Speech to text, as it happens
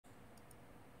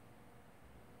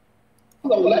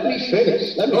No, let me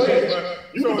finish. Let me finish.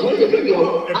 You can play the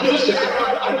video.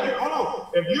 Hold on.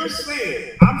 If you're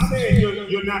saying, I'm saying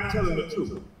you're not telling the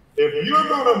truth. If you're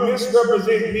gonna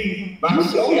misrepresent me by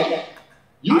saying,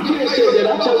 you can't say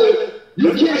that I'm telling.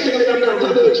 You can't say that I'm not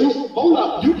telling the truth. Hold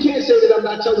up. You can't say that I'm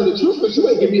not telling the truth because you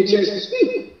ain't give me a chance to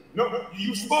speak. No,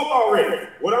 you spoke already.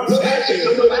 What I'm saying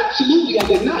is, no, absolutely, I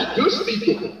did not. You're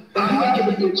speaking, and you ain't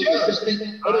giving me a chance to speak.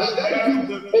 But instead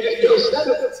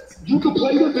of you can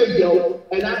play the video,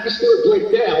 and I can still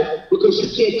break down because you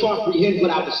can't comprehend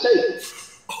what I was saying.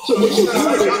 So what you're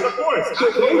doing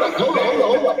is,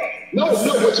 hold up. No,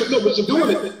 what you're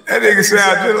doing is that nigga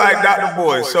sounds just like Dr.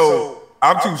 Boy. So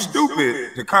I'm too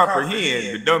stupid to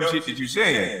comprehend the dumb shit that you're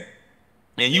saying,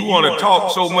 and you want to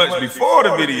talk so much before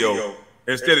the video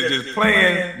instead of just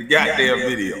playing the goddamn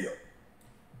video.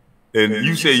 And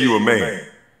you say you a man.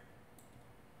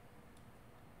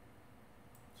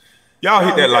 Y'all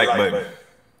hit that like button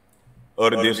or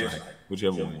the dislike,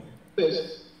 whichever one.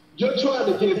 You're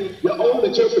trying to give your own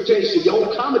interpretation, your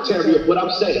own commentary of what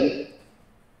I'm saying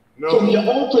from your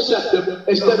own perspective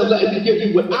instead of letting me give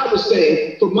you what I was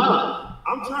saying from mine.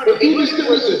 I'm trying to even still,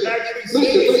 listen.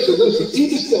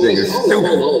 Even still, listen.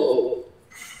 Hold.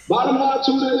 Bottom line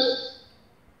to this,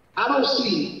 I don't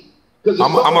see. I'm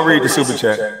gonna read the super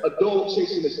chat. A dog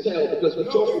chasing his tail because we're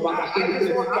talking about my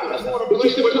favorite. But you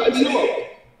still cutting me off.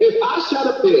 If I sat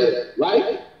up there,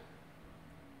 right,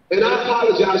 and I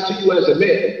apologize to you as a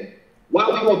man, why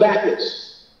are we going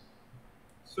backwards?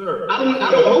 Sir. I don't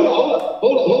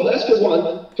hold on. That's for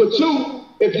one. For two,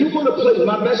 if you're going to play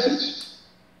my message,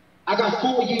 I got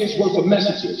 4 years worth of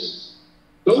messages.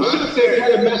 Don't sit up there and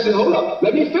play a message. Hold up.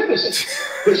 Let me finish.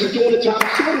 Because you're doing the time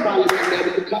short about it right now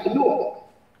with the cutting off.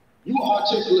 You are an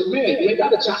articulate man. You ain't got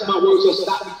to chop my words or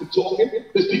stop me from talking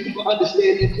because people can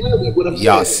understand me clearly what I'm saying.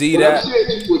 Y'all see that? What I'm saying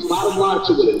to you is bottom line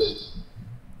to it is,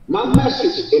 my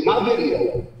message in my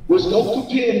video was don't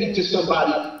compare me to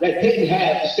somebody that didn't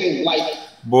have the same life.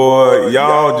 Boy,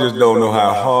 y'all just don't know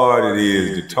how hard it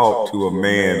is to talk to a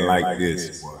man like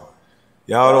this.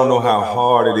 Y'all don't know how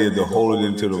hard it is to hold it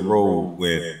into the road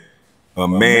when a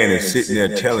man is sitting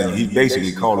there telling you, he's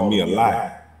basically calling me a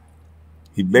lie.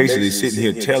 He basically sitting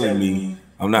here telling me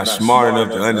I'm not smart enough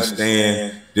to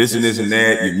understand this and this and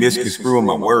that. You're misconstruing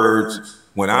my words.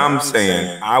 When I'm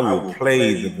saying I will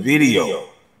play the video,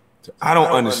 I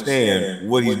don't understand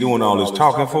what he's doing all this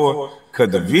talking for because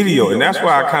the video, and that's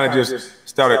why I kind of just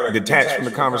started detached from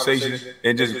the conversation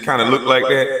and just kind of looked like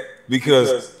that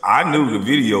because I knew the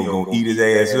video gonna eat his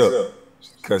ass up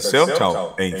because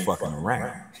self-talk ain't fucking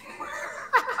around.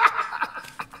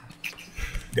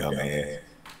 Dumbass.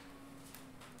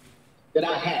 That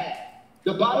I had.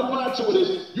 The bottom line to it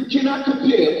is, you cannot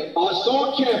compare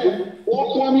Hassan Campbell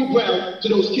or Kwame Brown to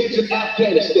those kids in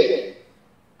Afghanistan.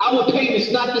 Our pain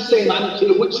is not the same. I don't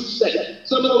care what you say.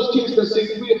 Some of those kids that say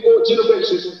 3 or 4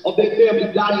 generations of their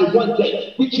family die in one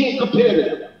day. We can't compare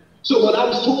them. So when I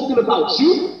was talking about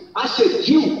you, I said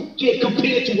you can't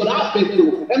compare to what I've been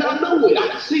through. And I know it. I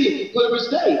can see it clear as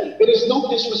day. It is no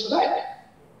disrespect.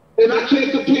 And I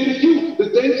can't compare to you the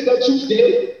things that you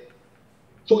did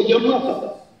for your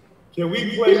mother. Can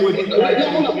we play with you?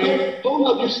 Hold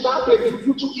up, you stop it.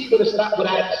 You're too eager to stop what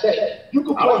I have to say. You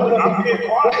can play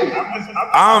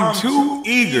I'm too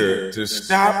eager to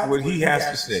stop what he has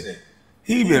to say.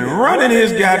 He been running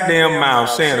his goddamn mouth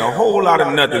saying a whole lot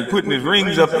of nothing, putting his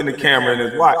rings up in the camera and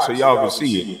his watch so y'all can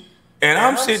see it. And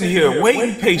I'm sitting here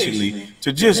waiting patiently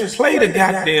to just play the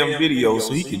goddamn video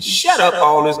so he can shut up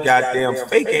all this goddamn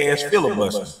fake ass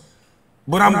filibuster.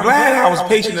 But I'm glad I was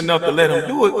patient enough to let him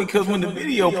do it because when the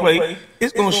video play,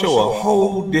 it's gonna show a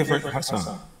whole different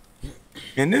Hassan.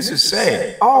 And this is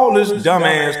sad. All this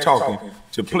dumbass talking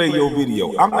to play your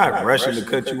video. I'm not rushing to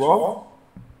cut you off.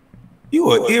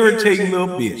 You an irritating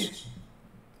little bitch.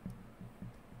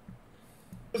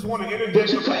 Just want to But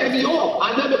you cut me off.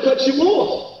 I never cut you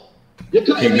off.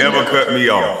 He never cut me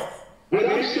off. What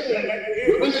I'm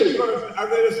saying,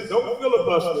 listen, don't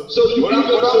filibuster. So what I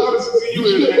want to say to you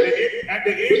is at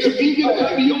the end of you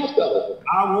cut me off though.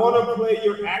 I want to play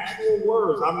your actual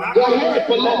words. I'm not Go ahead,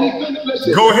 but let me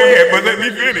finish. Go ahead, but let me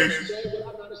finish. Say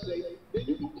what I gotta say. Then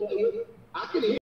you can play it. I can hear.